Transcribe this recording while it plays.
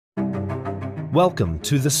Welcome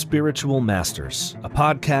to The Spiritual Masters, a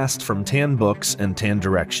podcast from Tan Books and Tan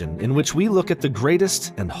Direction, in which we look at the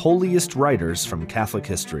greatest and holiest writers from Catholic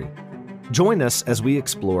history. Join us as we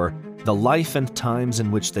explore the life and times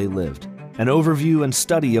in which they lived, an overview and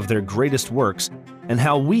study of their greatest works, and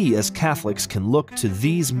how we as Catholics can look to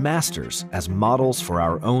these masters as models for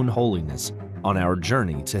our own holiness on our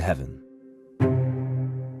journey to heaven.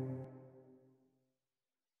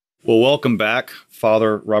 Well, welcome back,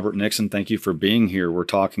 Father Robert Nixon. Thank you for being here. We're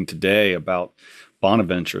talking today about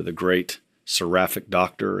Bonaventure, the great seraphic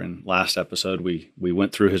doctor. And last episode, we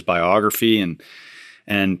went through his biography,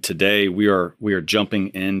 and today we are jumping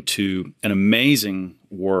into an amazing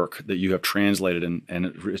work that you have translated, and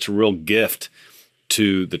it's a real gift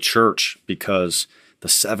to the church because the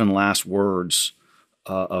 7 last words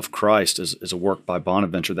of Christ is a work by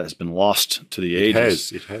Bonaventure that has been lost to the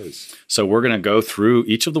ages. It has. So we're going to go through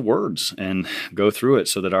each of the words and go through it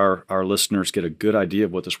so that our listeners get a good idea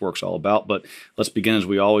of what this work's all about. But let's begin, as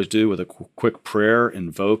we always do, with a quick prayer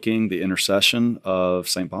invoking the intercession of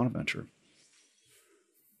Saint Bonaventure.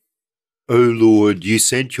 O Lord, you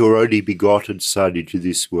sent your only begotten Son into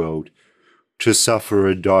this world to suffer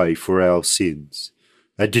and die for our sins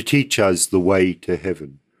and to teach us the way to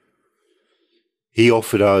heaven. He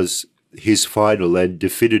offered us his final and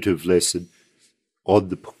definitive lesson on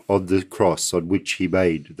the cross on which he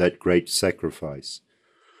made that great sacrifice.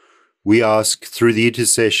 We ask, through the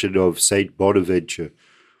intercession of Saint Bonaventure,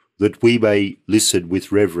 that we may listen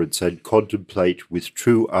with reverence and contemplate with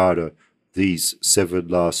true ardor these 7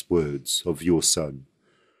 last words of your Son.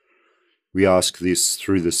 We ask this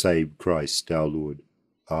through the same Christ our Lord.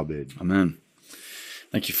 Amen. Amen.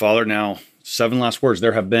 Thank you, Father. Now, 7 last words.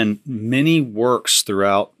 There have been many works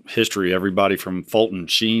throughout history. Everybody from Fulton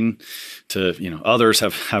Sheen to others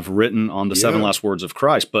have written on the 7 last words of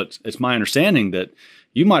Christ. But it's my understanding that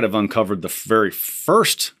you might have uncovered the very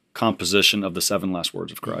first composition of the 7 last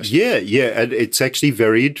words of Christ. Yeah, and it's actually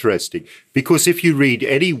very interesting because if you read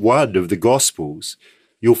any one of the Gospels,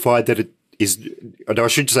 you'll find that it is, and I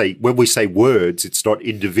should say, when we say words, it's not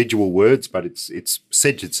individual words, but it's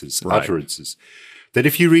sentences, right. Utterances. That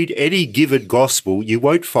if you read any given gospel, you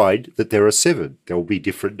won't find that there are 7. There will be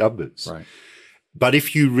different numbers. Right. But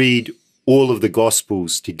if you read all of the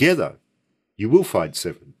gospels together, you will find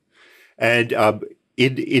 7. And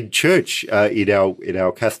in church, in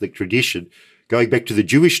our Catholic tradition, going back to the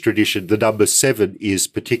Jewish tradition, the number 7 is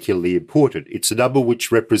particularly important. It's a number which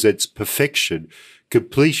represents perfection,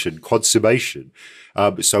 completion, consummation.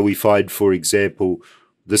 So we find, for example,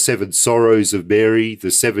 the 7 sorrows of Mary,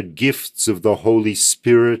 the 7 gifts of the Holy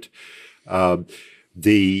Spirit,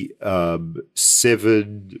 the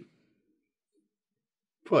 7...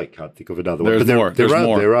 Well, I can't think of another one. There's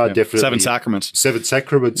more. There are definitely 7 sacraments. 7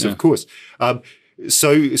 sacraments, of course.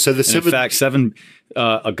 So the 7... In fact, 7.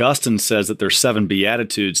 Augustine says that there's 7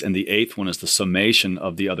 beatitudes, and the 8th one is the summation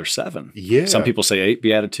of the other 7. Yeah. Some people say 8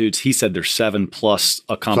 beatitudes. He said there's 7 plus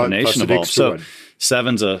a combination of all. So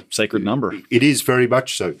 7's a sacred number. It is very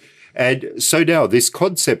much so. And so now this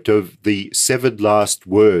concept of the 7 last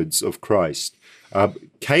words of Christ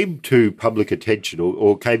came to public attention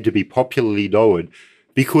or came to be popularly known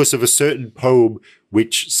because of a certain poem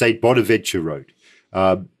which Saint Bonaventure wrote,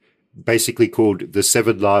 basically called The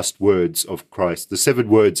 7 Last Words of Christ, the 7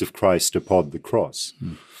 words of Christ upon the cross.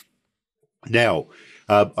 Now,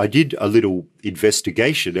 I did a little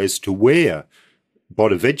investigation as to where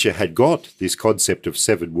Bonaventure had got this concept of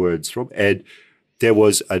 7 words from, and there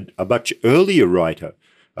was a much earlier writer,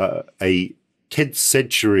 a 10th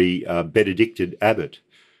century Benedictine abbot,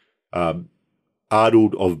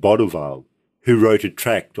 Arnold of Bonneval, who wrote a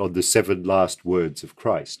tract on the 7 last words of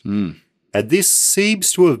Christ. And this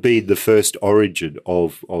seems to have been the first origin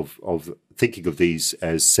of thinking of these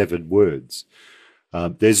as 7 words.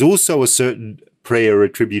 There's also a certain prayer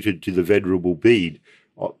attributed to the Venerable Bede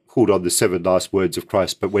called On the 7 Last Words of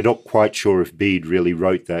Christ, but we're not quite sure if Bede really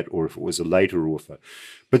wrote that or if it was a later author.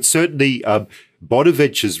 But certainly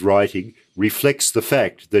Bonaventure's writing reflects the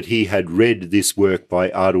fact that he had read this work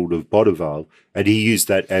by Arnold of Bonneval, and he used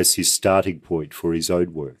that as his starting point for his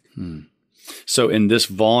own work. So in this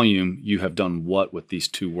volume, you have done what with these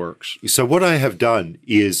 2 works? So what I have done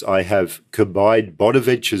is I have combined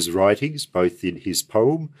Bonaventure's writings, both in his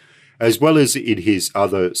poem as well as in his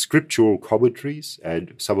other scriptural commentaries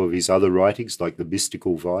and some of his other writings, like the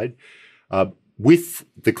Mystical Vine, with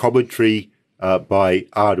the commentary by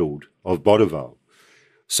Arnold of Bonneval.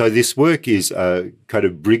 So this work is kind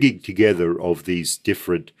of bringing together of these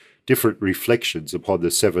different reflections upon the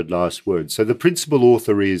 7 last words. So the principal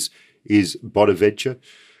author is Bonaventure,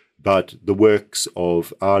 but the works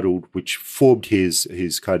of Arnold, which formed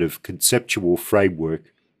his kind of conceptual framework,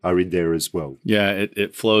 are in there as well. Yeah,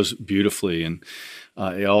 it flows beautifully, and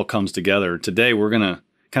it all comes together. Today, we're going to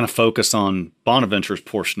kind of focus on Bonaventure's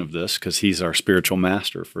portion of this because he's our spiritual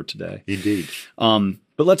master for today. Indeed.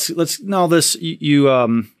 But let's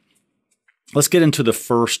get into the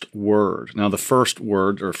first word. Now, the first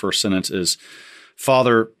word or first sentence is,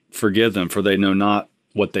 "Father, forgive them, for they know not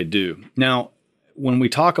what they do." Now, when we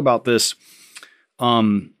talk about this,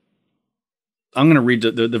 I'm going to read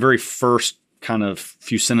the very first kind of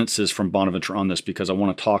few sentences from Bonaventure on this because I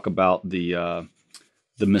want to talk about the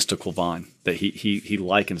mystical vine, that he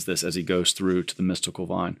likens this as he goes through to the mystical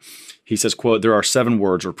vine. He says, quote, "There are 7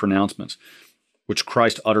 words or pronouncements which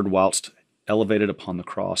Christ uttered whilst elevated upon the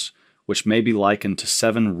cross, which may be likened to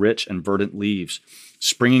 7 rich and verdant leaves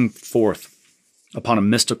springing forth upon a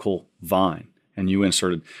mystical vine." And you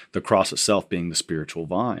inserted the cross itself being the spiritual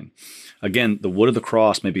vine. Again, the wood of the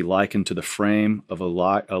cross may be likened to the frame of a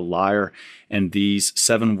lyre, and these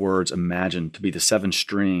 7 words imagined to be the 7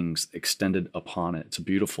 strings extended upon it. It's a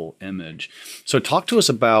beautiful image. So talk to us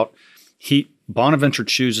about, Bonaventure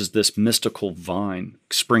chooses this mystical vine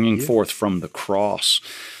springing forth from the cross.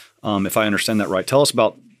 If I understand that right, tell us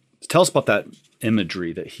about that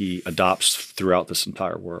imagery that he adopts throughout this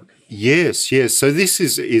entire work. Yes. So this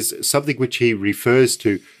is something which he refers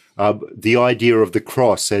to, the idea of the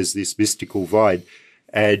cross as this mystical vine,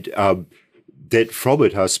 and that from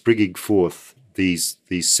it are springing forth these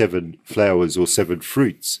 7 flowers or 7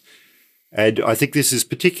 fruits. And I think this is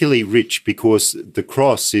particularly rich because the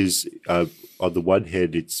cross is, on the one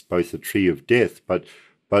hand, it's both a tree of death, but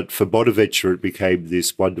for Bonaventure, it became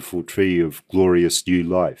this wonderful tree of glorious new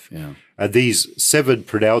life. Yeah. And these 7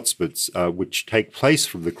 pronouncements, which take place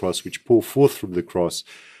from the cross, which pour forth from the cross,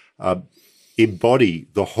 embody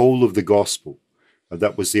the whole of the gospel. And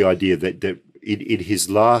that was the idea that in his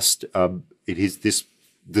last,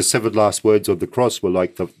 the 7 last words on the cross were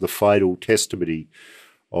like the final testimony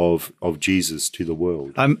of Jesus to the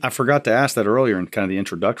world. I forgot to ask that earlier in kind of the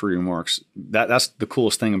introductory remarks. That's the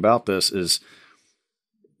coolest thing about this is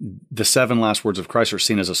the 7 last words of Christ are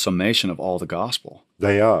seen as a summation of all the gospel.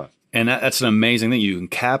 They are. And that's an amazing thing. You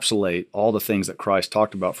encapsulate all the things that Christ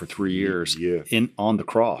talked about for 3 years on the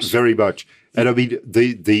cross. Very much. And I mean,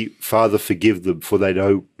 the Father, forgive them, for they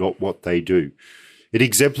know not what they do. It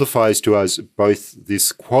exemplifies to us both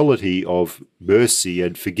this quality of mercy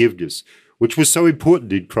and forgiveness, which was so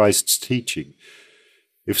important in Christ's teaching.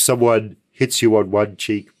 If someone hits you on one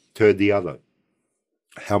cheek, turn the other.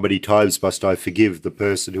 How many times must I forgive the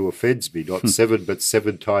person who offends me? Not 7, but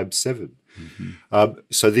 7 times 7. Mm-hmm.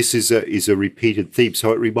 So this is a repeated theme.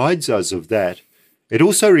 So it reminds us of that. It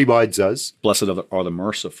also reminds us, blessed are the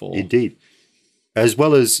merciful. Indeed. As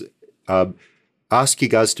well as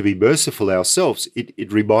asking us to be merciful ourselves,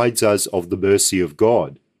 it reminds us of the mercy of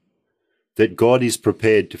God, that God is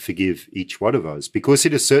prepared to forgive each one of us, because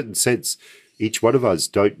in a certain sense, each one of us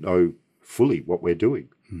don't know fully what we're doing.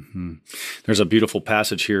 Mm-hmm. There's a beautiful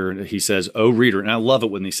passage here. He says, "O reader," and I love it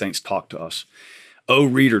when these saints talk to us, "O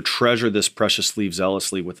reader, treasure this precious leaf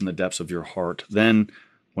zealously within the depths of your heart. Then,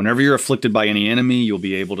 whenever you're afflicted by any enemy, you'll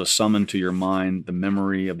be able to summon to your mind the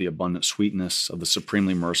memory of the abundant sweetness of the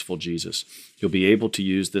supremely merciful Jesus. You'll be able to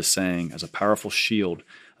use this saying as a powerful shield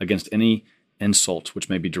against any insults which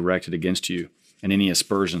may be directed against you and any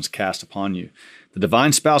aspersions cast upon you. The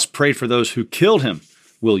divine spouse prayed for those who killed him.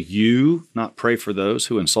 Will you not pray for those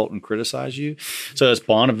who insult and criticize you?" So that's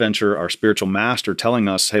Bonaventure, our spiritual master, telling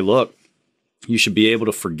us, hey, look, you should be able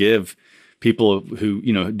to forgive people who,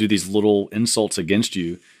 do these little insults against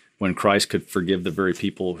you when Christ could forgive the very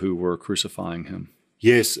people who were crucifying him.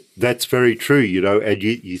 Yes, that's very true, and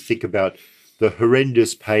you think about the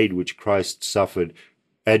horrendous pain which Christ suffered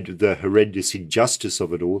and the horrendous injustice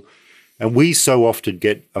of it all. And we so often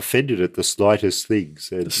get offended at the slightest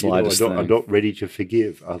things. And I'm not ready to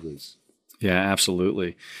forgive others. Yeah,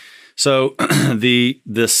 absolutely. So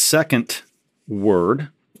the second word,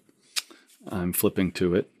 I'm flipping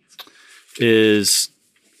to it, is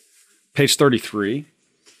page 33.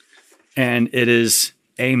 And it is,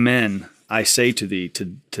 "Amen, I say to thee,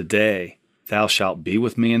 today thou shalt be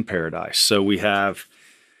with me in paradise." So we have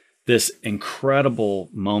this incredible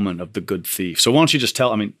moment of the good thief. So why don't you just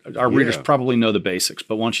tell, our readers probably know the basics,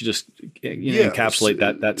 but why don't you just encapsulate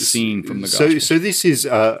that scene from the gospel? So this is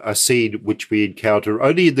a scene which we encounter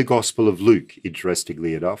only in the Gospel of Luke,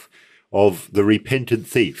 interestingly enough, of the repentant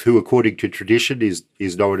thief, who according to tradition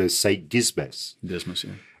is known as Saint Dismas. Dismas,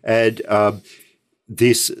 yeah. And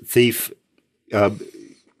this thief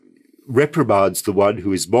reprimands the one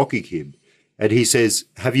who is mocking him, And he says,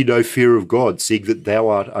 have you no fear of God, seeing that thou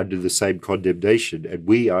art under the same condemnation, and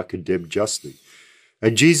we are condemned justly?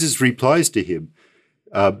 And Jesus replies to him,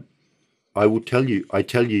 I tell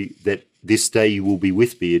you that this day you will be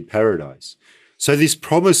with me in paradise. So this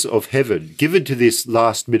promise of heaven given to this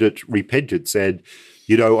last-minute repentance, and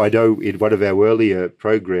I know in one of our earlier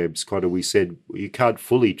programs, Conor, we said you can't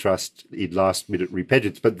fully trust in last-minute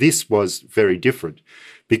repentance, but this was very different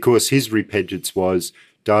because his repentance was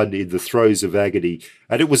done in the throes of agony,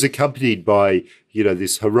 and it was accompanied by,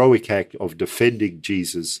 this heroic act of defending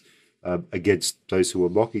Jesus against those who were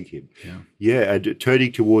mocking him. Yeah, and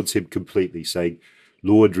turning towards him completely, saying,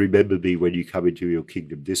 Lord, remember me when you come into your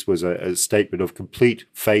kingdom. This was a statement of complete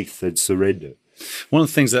faith and surrender. One of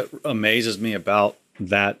the things that amazes me about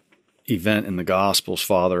that event in the Gospels,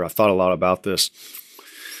 Father, I've thought a lot about this.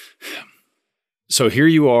 So here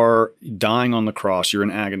you are dying on the cross, you're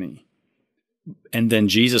in agony. And then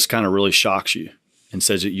Jesus kind of really shocks you and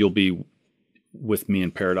says that you'll be with me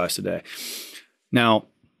in paradise today. Now,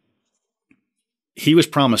 he was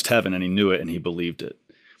promised heaven and he knew it and he believed it.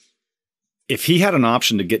 If he had an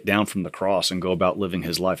option to get down from the cross and go about living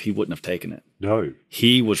his life, he wouldn't have taken it. No.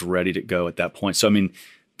 He was ready to go at that point. So,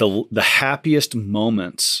 the happiest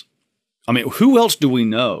moments, who else do we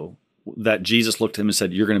know that Jesus looked at him and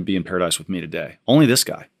said, you're going to be in paradise with me today? Only this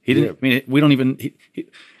guy. He didn't, we don't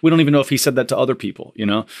even know if he said that to other people,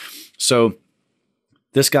 So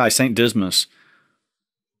this guy, St. Dismas,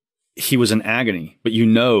 he was in agony, but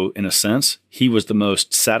in a sense, he was the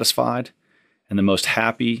most satisfied and the most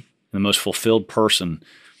happy and the most fulfilled person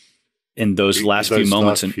in those last few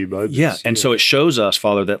moments. And so it shows us,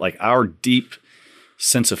 Father, that our deep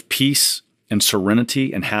sense of peace and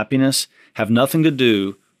serenity and happiness have nothing to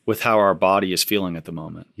do with how our body is feeling at the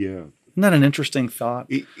moment. Yeah. Isn't that an interesting thought?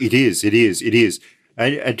 It is.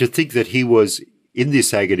 And to think that he was in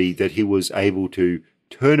this agony, that he was able to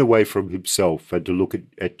turn away from himself and to look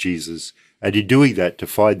at Jesus, and in doing that to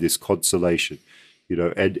find this consolation,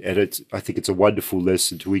 and I think it's a wonderful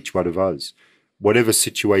lesson to each one of us. Whatever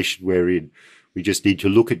situation we're in, we just need to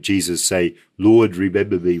look at Jesus, say, Lord,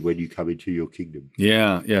 remember me when you come into your kingdom.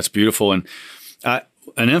 Yeah, it's beautiful. And an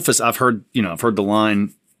emphasis, I've heard the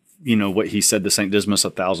line, what he said to St. Dismas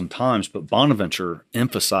 1,000 times, but Bonaventure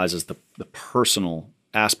emphasizes the personal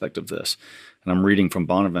aspect of this. And I'm reading from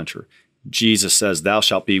Bonaventure. Jesus says, thou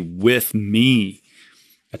shalt be with me,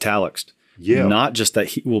 italics. Yeah. Not just that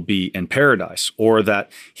he will be in paradise or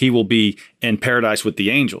that he will be in paradise with the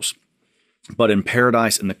angels, but in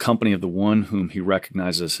paradise in the company of the one whom he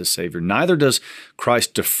recognizes as his Savior. Neither does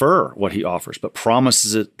Christ defer what he offers, but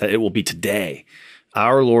promises it that it will be today.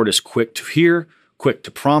 Our Lord is quick to hear, quick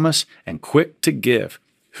to promise, and quick to give.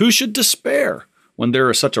 Who should despair when there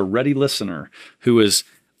is such a ready listener who is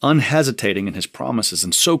unhesitating in his promises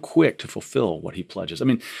and so quick to fulfill what he pledges?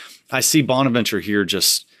 I see Bonaventure here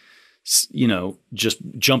just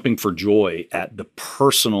jumping for joy at the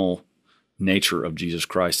personal nature of Jesus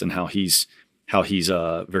Christ and how he's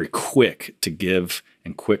very quick to give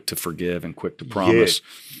and quick to forgive and quick to promise.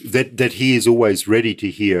 Yeah, that he is always ready to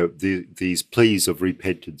hear these pleas of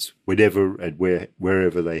repentance whenever and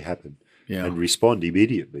wherever they happen, and respond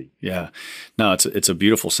immediately. Yeah, no, it's a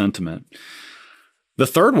beautiful sentiment. The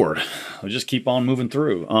third word, I'll just keep on moving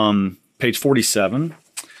through. Page 47,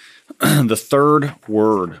 the third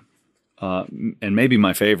word, and maybe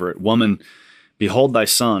my favorite, woman, behold thy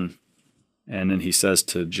son. And then he says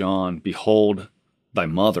to John, behold thy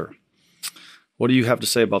mother. What do you have to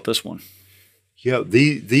say about this one? Yeah,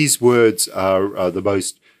 these words are the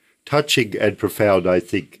most touching and profound, I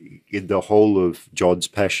think, in the whole of John's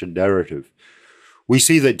Passion narrative. We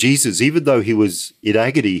see that Jesus, even though he was in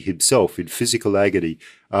agony himself, in physical agony,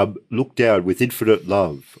 looked down with infinite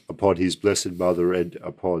love upon his blessed mother and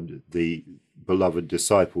upon the beloved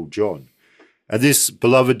disciple John. And this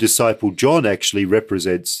beloved disciple John actually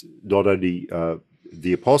represents not only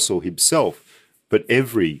the apostle himself, but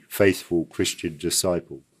every faithful Christian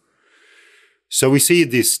disciple. So we see in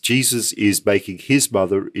this, Jesus is making his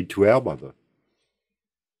mother into our mother.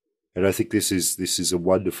 And I think this is a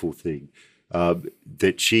wonderful thing,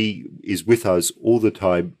 that she is with us all the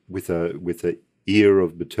time with a ear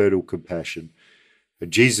of maternal compassion.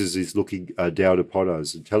 And Jesus is looking down upon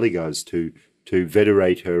us and telling us to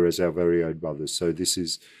venerate her as our very own mother. So this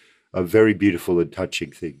is a very beautiful and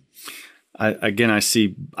touching thing. I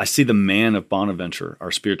see the man of Bonaventure,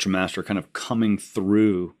 our spiritual master, kind of coming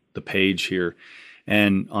through the page here.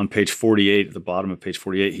 And on page 48, at the bottom of page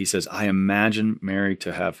 48, he says, I imagine Mary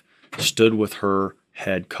to have stood with her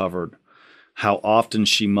head covered How often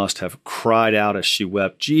she must have cried out as she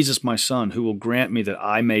wept, Jesus, my son, who will grant me that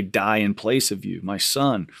I may die in place of you, my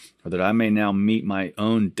son, or that I may now meet my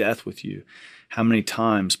own death with you. How many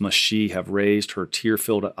times must she have raised her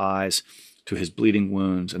tear-filled eyes to his bleeding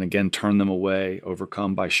wounds and again turned them away,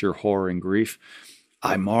 overcome by sheer horror and grief?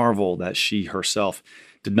 I marvel that she herself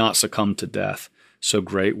did not succumb to death. So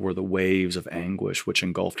great were the waves of anguish which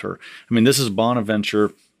engulfed her. I mean, this is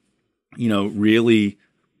Bonaventure, really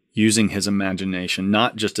using his imagination,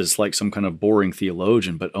 not just as like some kind of boring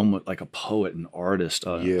theologian, but almost like a poet and artist,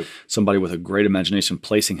 somebody with a great imagination,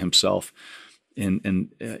 placing himself in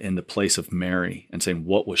the place of Mary and saying,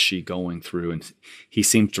 what was she going through? And he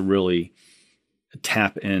seems to really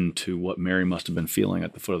tap into what Mary must have been feeling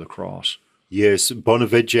at the foot of the cross. Yes,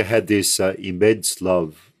 Bonaventure had this immense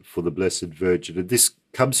love for the Blessed Virgin, and this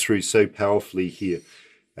comes through so powerfully here.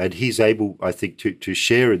 And he's able, I think, to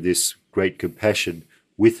share in this great compassion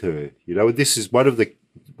with her. And this is one of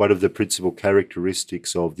the principal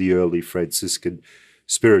characteristics of the early Franciscan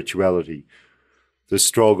spirituality, the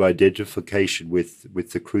strong identification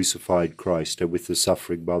with the crucified Christ and with the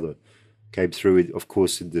suffering mother. Came through, of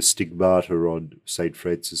course, in the stigmata on Saint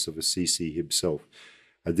Francis of Assisi himself.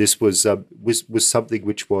 And this was something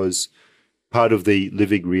which was part of the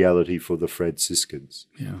living reality for the Franciscans.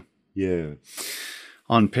 Yeah.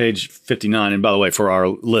 On page 59, and by the way, for our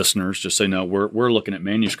listeners, just so you know, we're looking at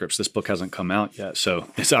manuscripts. This book hasn't come out yet, so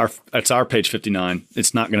it's our page 59.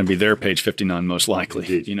 It's not going to be their page 59 most likely.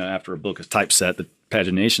 Indeed. After a book is typeset, the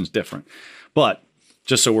pagination's different. But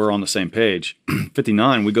just so we're on the same page,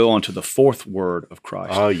 59, we go on to the fourth word of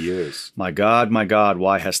Christ. Ah, yes. My God,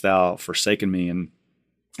 why hast thou forsaken me? And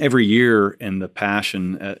every year in the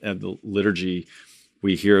Passion at the liturgy,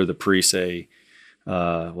 we hear the priest say,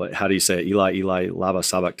 how do you say it? Eli, Eli, lama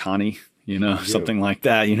sabachthani, something like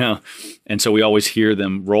that, And so we always hear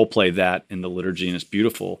them role play that in the liturgy, and it's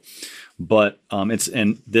beautiful. But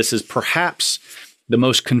this is perhaps the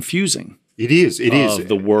most confusing. It is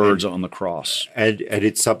the words on the cross. And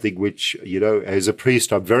it's something which, as a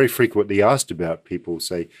priest, I'm very frequently asked about. People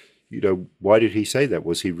say, why did he say that?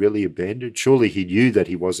 Was he really abandoned? Surely he knew that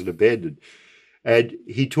he wasn't abandoned. And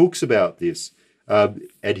he talks about this.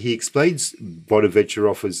 And he explains, Bonaventure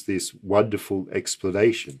offers this wonderful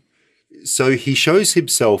explanation. So he shows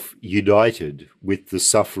himself united with the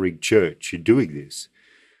suffering church in doing this,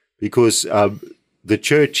 because the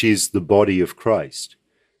church is the body of Christ.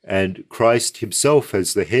 And Christ himself,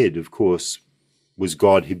 as the head, of course, was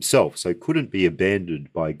God himself, so couldn't be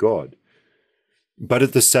abandoned by God. But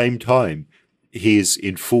at the same time, he is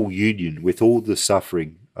in full union with all the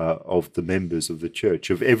suffering of the members of the church,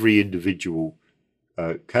 of every individual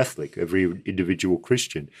Catholic, every individual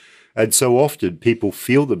Christian. And so often people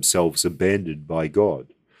feel themselves abandoned by God.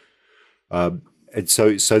 And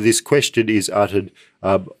so this question is uttered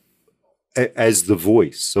as the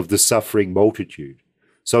voice of the suffering multitude.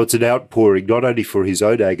 So it's an outpouring not only for his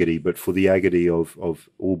own agony, but for the agony of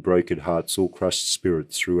all broken hearts, all crushed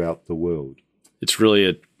spirits throughout the world. It's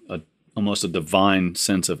really almost a divine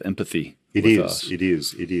sense of empathy. It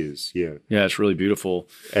is, yeah. Yeah, it's really beautiful.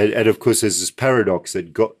 And of course, there's this paradox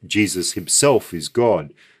that Jesus himself is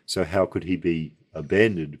God, so how could he be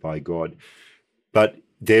abandoned by God? But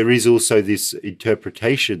there is also this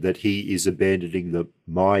interpretation that he is abandoning the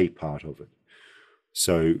my part of it.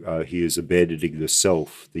 So he is abandoning the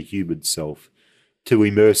self, the human self, to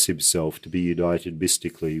immerse himself, to be united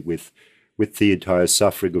mystically with the entire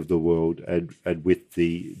suffering of the world and with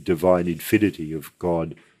the divine infinity of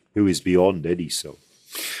God, who is beyond any self.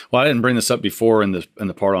 Well, I didn't bring this up before in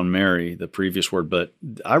the part on Mary, the previous word, but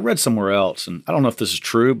I read somewhere else, and I don't know if this is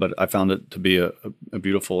true, but I found it to be a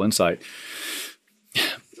beautiful insight.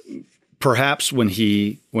 Perhaps when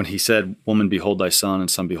he said, "Woman, behold thy son, and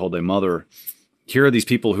son, behold thy mother," here are these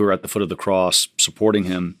people who are at the foot of the cross supporting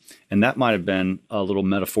him, and that might have been a little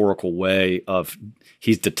metaphorical way of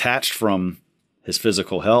he's detached from his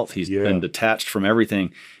physical health. He's been detached from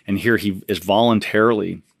everything, and here he is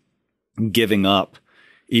voluntarily giving up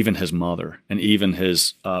even his mother and even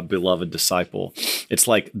his beloved disciple. It's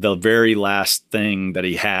like the very last thing that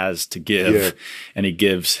he has to give, and he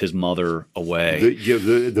gives his mother away.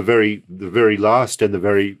 The very last and the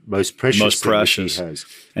very most precious thing that he has.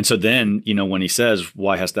 And so then, when he says,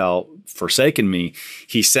 "Why hast thou forsaken me?"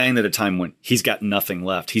 he's saying that at a time when he's got nothing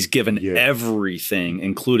left. He's given everything,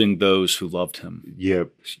 including those who loved him. Yeah.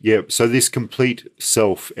 So this complete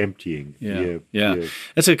self-emptying. Yeah.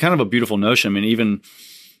 That's a kind of a beautiful notion. I mean, even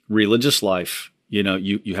religious life,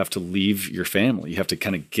 you have to leave your family. You have to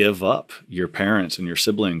kind of give up your parents and your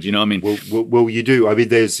siblings. Well, you do. I mean,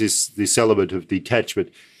 there's this element of detachment.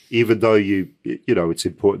 even though it's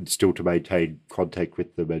important still to maintain contact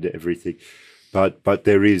with them and everything. But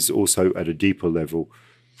there is also at a deeper level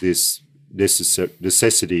this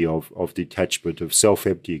necessity of detachment, of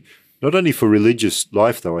self-emptying, not only for religious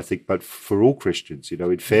life though, I think, but for all Christians,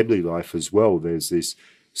 in family life as well. There's this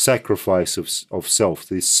sacrifice of self,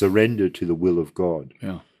 this surrender to the will of God.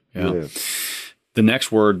 Yeah. The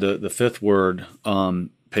next word, the fifth word,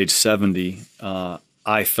 page 70,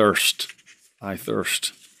 I thirst.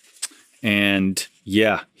 And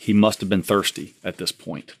yeah, he must have been thirsty at this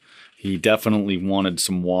point. He definitely wanted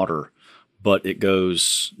some water, but it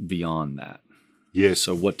goes beyond that. Yes.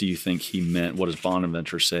 So what do you think he meant? What does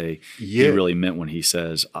Bonaventure say he really meant when he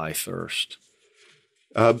says, I thirst?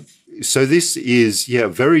 So this is, a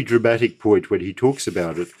very dramatic point when he talks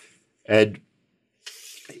about it. And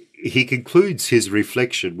he concludes his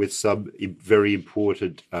reflection with some very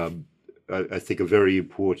important, I think a very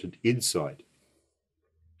important insight.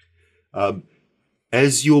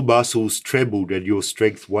 As your muscles trembled and your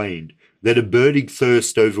strength waned, then a burning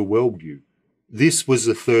thirst overwhelmed you. This was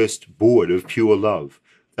a thirst born of pure love,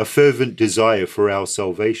 a fervent desire for our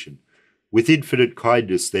salvation. With infinite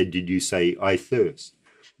kindness then did you say, I thirst.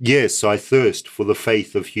 Yes, I thirst for the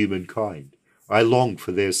faith of humankind. I long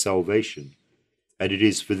for their salvation. And it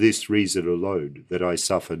is for this reason alone that I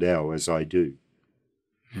suffer now as I do.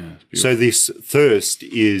 Yeah, so this thirst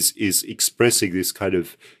is expressing this kind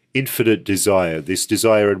of infinite desire,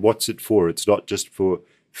 and what's it for? It's not just for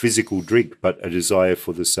physical drink, but a desire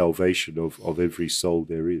for the salvation of every soul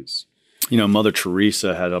there is. Mother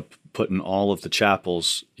Teresa had put in all of the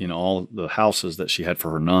chapels, all the houses that she had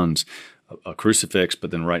for her nuns, a crucifix,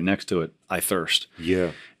 but then right next to it, I thirst.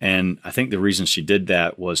 Yeah. And I think the reason she did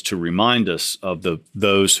that was to remind us of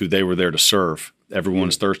those who they were there to serve.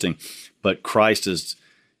 Everyone's thirsting, but Christ is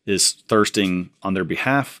thirsting on their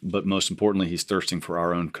behalf, but most importantly, he's thirsting for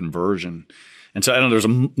our own conversion. And so I know there's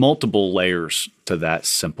multiple layers to that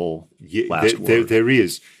simple last word. There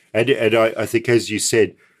is. And I think, as you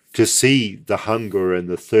said, to see the hunger and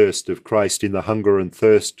the thirst of Christ in the hunger and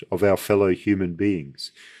thirst of our fellow human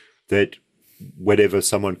beings, that whenever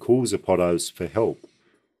someone calls upon us for help,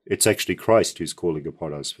 it's actually Christ who's calling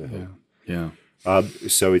upon us for help. Yeah.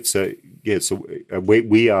 So it's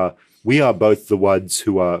we are both the ones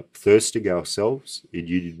who are thirsting ourselves in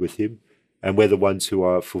union with him, and we're the ones who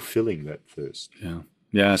are fulfilling that thirst.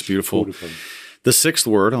 Yeah, it's beautiful. The sixth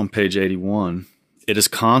word on page 81, it is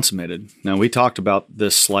consummated. Now, we talked about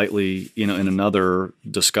this slightly, in another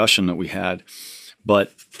discussion that we had,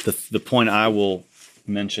 but the point I will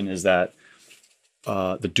mention is that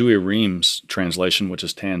the Douay-Rheims translation, which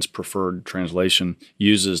is Tan's preferred translation,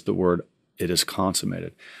 uses the word it is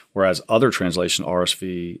consummated, whereas other translation,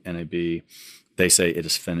 RSV, NAB, they say it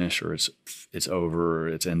is finished, or it's over, or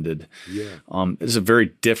it's ended. Yeah. It's a very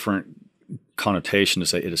different connotation to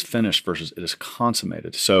say it is finished versus it is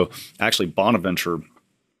consummated. So actually Bonaventure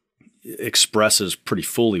expresses pretty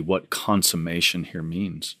fully what consummation here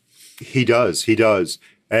means. He does.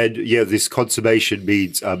 And this consummation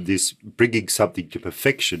means this bringing something to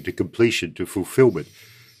perfection, to completion, to fulfillment.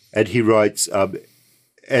 And he writes,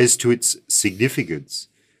 as to its significance,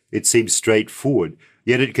 it seems straightforward,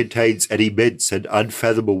 yet it contains an immense and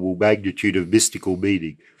unfathomable magnitude of mystical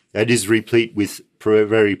meaning, and is replete with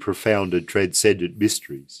very profound and transcendent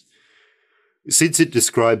mysteries. Since it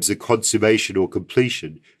describes a consummation or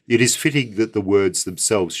completion, it is fitting that the words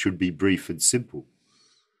themselves should be brief and simple.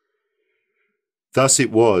 Thus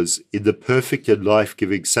it was, in the perfect and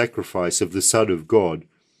life-giving sacrifice of the Son of God,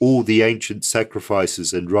 all the ancient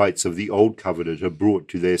sacrifices and rites of the Old Covenant are brought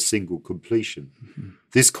to their single completion. Mm-hmm.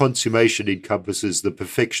 This consummation encompasses the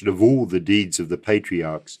perfection of all the deeds of the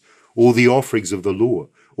patriarchs, all the offerings of the law,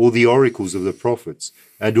 all the oracles of the prophets,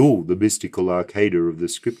 and all the mystical arcana of the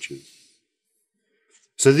Scriptures.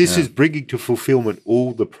 So this is bringing to fulfillment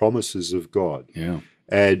all the promises of God. Yeah.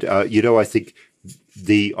 And, I think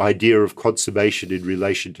the idea of consummation in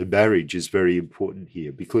relation to marriage is very important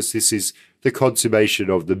here, because this is the consummation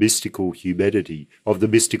of the mystical humanity, of the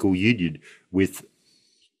mystical union with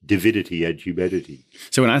divinity and humanity.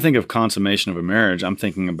 So when I think of consummation of a marriage, I'm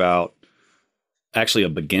thinking about actually a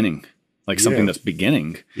beginning, like something that's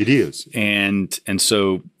beginning. It is. And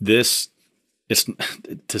so this is,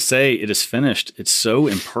 to say it is finished, it's so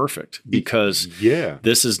imperfect, because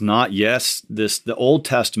this is not, the Old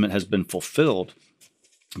Testament has been fulfilled,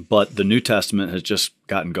 but the New Testament has just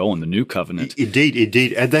gotten going, the New Covenant.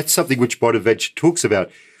 Indeed. And that's something which Bonaventure talks about.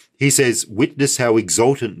 He says, witness how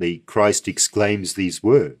exultantly Christ exclaims these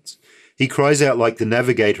words. He cries out like the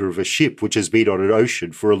navigator of a ship which has been on an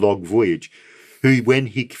ocean for a long voyage. who, when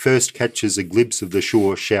he first catches a glimpse of the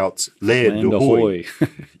shore, shouts, "Land ahoy!"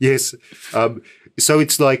 Yes. So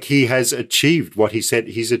it's like he has achieved what he said.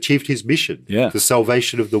 He's achieved his mission, the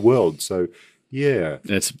salvation of the world. So, yeah.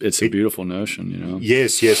 It's a beautiful notion, you know.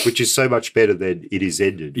 Yes, which is so much better than it is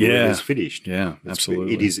ended. Or it is finished. Yeah,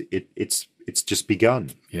 absolutely. It's just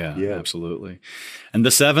begun. Yeah, absolutely. And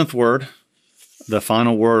the seventh word, the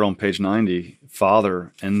final word on page 90,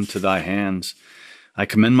 Father, into thy hands I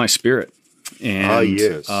commend my spirit.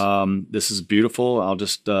 And this is beautiful. I'm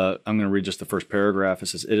going to read just the first paragraph. It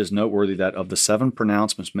says, "It is noteworthy that of the 7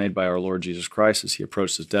 pronouncements made by our Lord Jesus Christ as he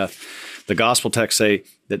approached his death, the gospel texts say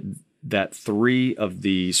that 3 of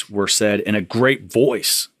these were said in a great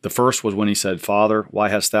voice. The first was when he said, 'Father, why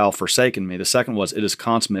hast thou forsaken me?' The second was, 'It is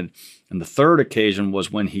consummated.' And the third occasion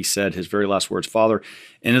was when he said his very last words, 'Father,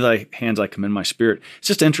 into thy hands I commend my spirit.'" It's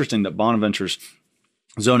just interesting that Bonaventure's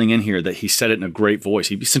zoning in here that he said it in a great voice.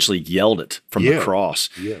 He essentially yelled it from the cross.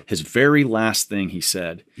 His very last thing he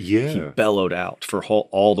said, he bellowed out for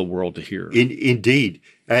all the world to hear. Indeed.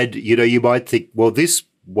 And, you might think, well, this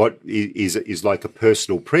what is like a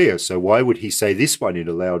personal prayer, so why would he say this one in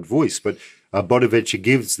a loud voice? But Bonaventure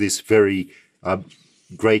gives this very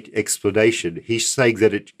great explanation. He's saying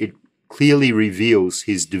that it clearly reveals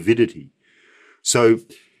his divinity. So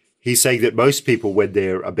he's saying that most people, when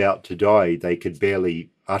they're about to die, they can barely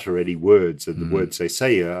utter any words, and the words they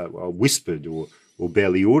say are whispered or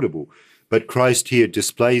barely audible. But Christ here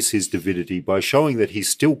displays his divinity by showing that he's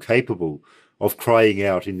still capable of crying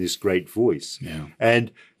out in this great voice. Yeah.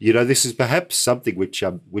 And, this is perhaps something which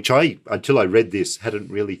I, until I read this,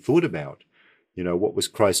 hadn't really thought about. What was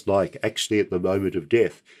Christ like actually at the moment of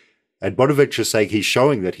death? And Bonaventure saying he's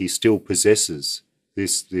showing that he still possesses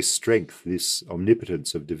this strength, this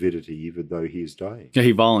omnipotence of divinity, even though he is dying. Yeah,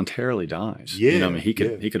 he voluntarily dies. Yeah, he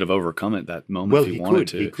could have overcome it that moment if he wanted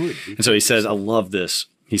to. He could. And so he says, I love this.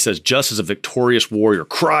 He says, just as a victorious warrior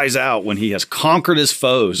cries out when he has conquered his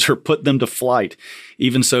foes or put them to flight,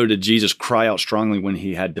 even so did Jesus cry out strongly when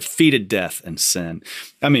he had defeated death and sin.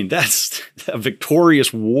 I mean, that's a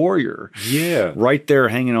victorious warrior. Yeah. Right there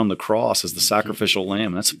hanging on the cross as the sacrificial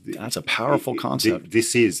lamb. That's a powerful concept.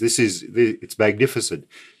 It's magnificent.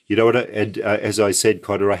 As I said,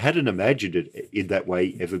 Conor, I hadn't imagined it in that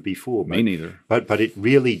way ever before. Me neither. But it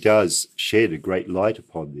really does shed a great light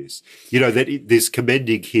upon this. This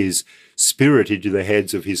commending his spirit into the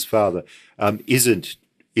hands of his Father isn't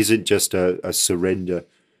just a surrender.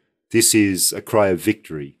 This is a cry of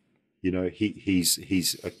victory.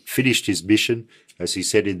 He's finished his mission, as he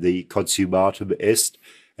said in the Consummatum Est,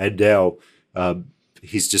 and now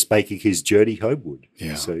he's just making his journey homeward.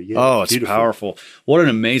 Yeah. So, it's beautiful. Powerful. What an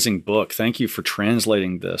amazing book. Thank you for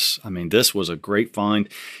translating this. I mean, this was a great find.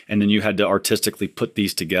 And then you had to artistically put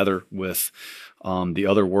these together with the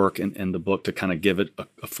other work in the book to kind of give it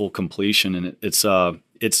a full completion. And it's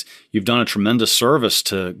you've done a tremendous service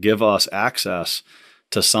to give us access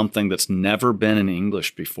to something that's never been in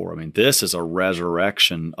English before. I mean, this is a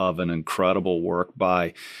resurrection of an incredible work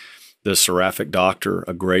by the seraphic doctor,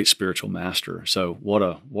 a great spiritual master. So what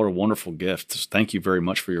a wonderful gift. Thank you very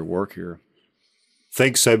much for your work here.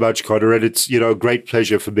 Thanks so much, Conor. And it's, a great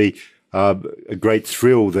pleasure for me, a great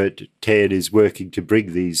thrill that Tan is working to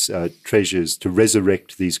bring these treasures, to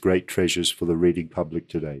resurrect these great treasures for the reading public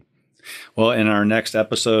today. Well, in our next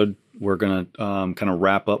episode, we're going to kind of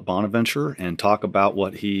wrap up Bonaventure and talk about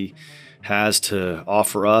what he has to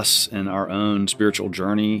offer us in our own spiritual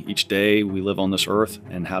journey each day we live on this earth,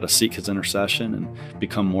 and how to seek his intercession and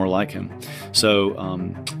become more like him. So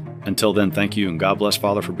until then, thank you, and God bless,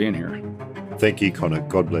 Father, for being here. Thank you, Conor.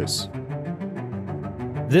 God bless.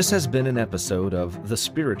 This has been an episode of The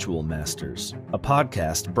Spiritual Masters, a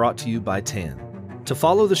podcast brought to you by TAN. To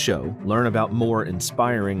follow the show, learn about more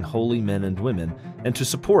inspiring holy men and women, and to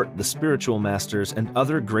support the Spiritual Masters and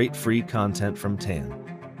other great free content from TAN,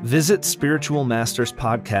 visit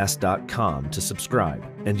spiritualmasterspodcast.com to subscribe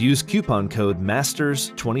and use coupon code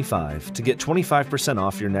MASTERS25 to get 25%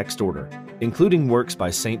 off your next order, including works by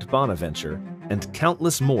Saint Bonaventure and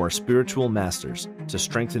countless more spiritual masters to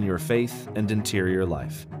strengthen your faith and interior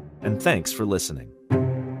life. And thanks for listening.